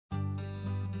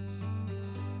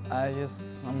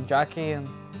I'm Jockey and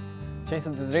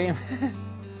chasing the dream.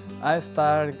 I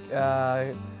started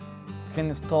getting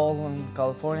installed in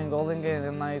California, Golden Gate,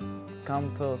 and then I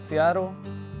come to Seattle,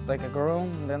 like a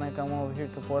groom. Then I come over here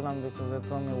to Portland because they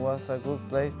told me it was a good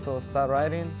place to start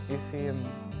riding, easy and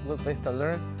good place to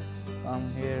learn. So I'm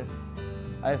here.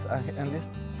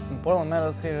 In Portland,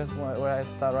 Meadows here is where I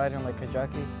start riding like a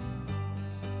jockey.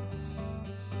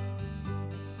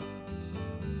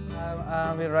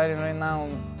 I'll be riding right now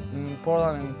in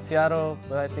Portland and Seattle,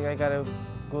 but I think I got a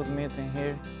good meeting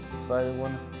here, so I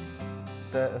want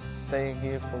to stay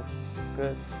here for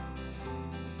good.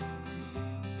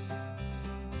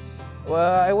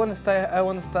 Well, I want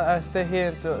to stay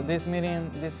here to this meet,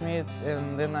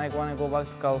 and then I want to go back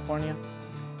to California,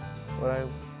 where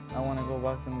I want to go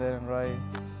back in there and ride.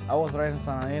 I was riding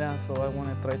Santa Anita, so I want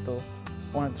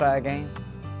to try again.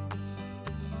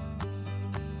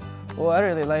 Well, I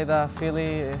really like that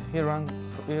filly. He ran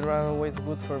always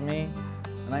good for me,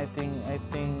 and I think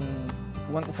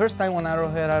the first time when I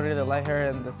rode her, I really like her,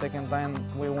 and the second time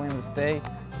we win the state,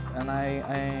 and I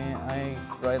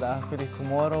ride that filly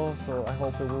tomorrow, so I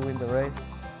hope we will win the race.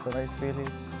 It's a nice filly.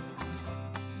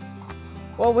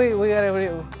 Well, we got a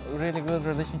really good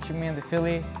relationship, me and the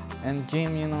filly, and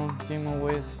Jim,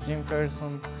 Jim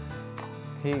Ferguson,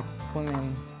 he put me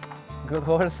in good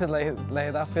horses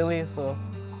like that filly, so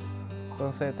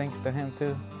I'll say thanks to him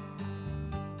too.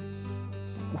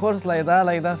 Horse like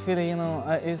that filly,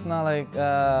 it's not like,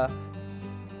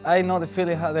 I know the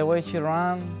filly, the way she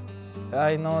ran,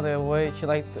 I know the way she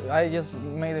I just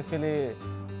made the filly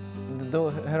do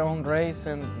her own race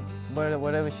and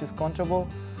wherever she's comfortable,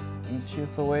 and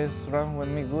she's always run with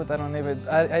me good.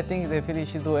 I think the filly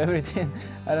should do everything.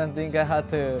 I don't think I had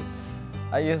to,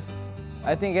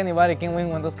 I think anybody can win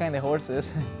with those kind of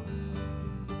horses.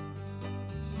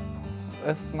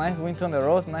 It's nice win on the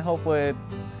road, and I hope with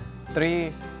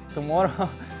 3 tomorrow,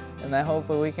 and I hope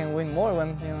we can win more.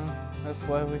 That's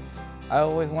why I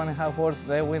always want to have horses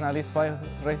that win at least 5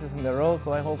 races in the road.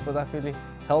 So I hope that filly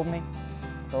help me.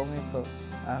 So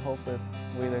I hope that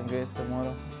we do good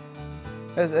tomorrow.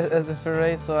 As the first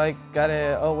race, so I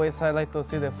like to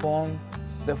see the form,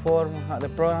 the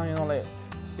program. Like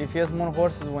if he has more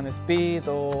horses when it's speed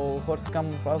or horses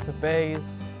come off the pace,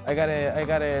 I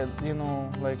gotta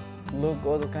like look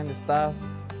all that kind of stuff.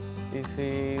 If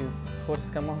his horses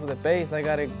come off the pace, I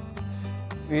gotta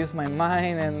use my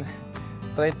mind and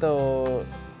I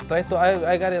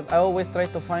always try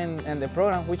to find in the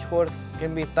program which horse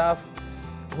can be tough,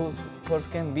 whose horse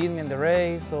can beat me in the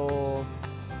race. Or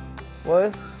well,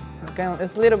 it's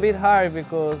a little bit hard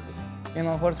because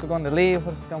horses go on the lead,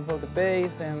 horses come off the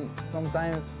pace, and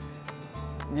sometimes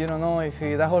you don't know if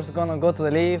that horse is gonna go to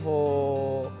the lead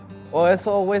or it's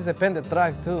always depend the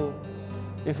track too.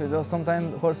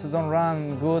 Sometimes horses don't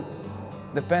run good,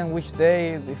 depend which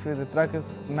day, if the track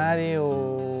is muddy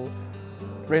or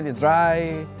really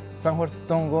dry. Some horses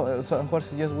don't go, some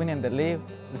horses just win in the lead.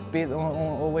 The speed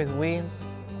always win.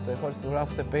 The horses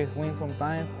off the pace win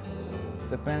sometimes.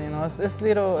 Depending, it's a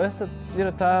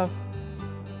little tough,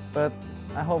 but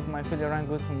I hope my filly run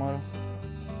good tomorrow.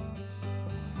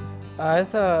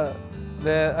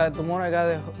 Tomorrow I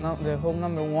got the home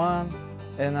number 1,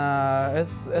 and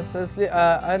it's a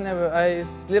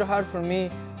little hard for me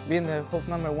being the home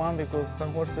number 1 because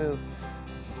some horses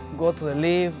go to the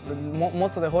lead.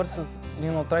 Most of the horses,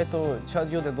 try to shut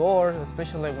you the door,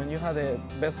 especially when you have the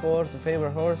best horse, the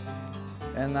favorite horse.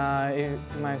 And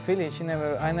my filly,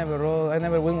 I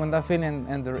never win with that filly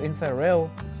in the inside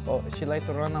rail. She likes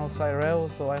to run outside rail,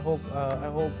 so I hope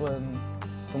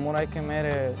tomorrow I can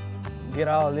get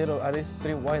out at least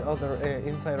 3 wide out the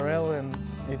inside rail, and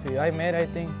if I made, I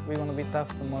think we're gonna be tough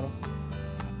tomorrow.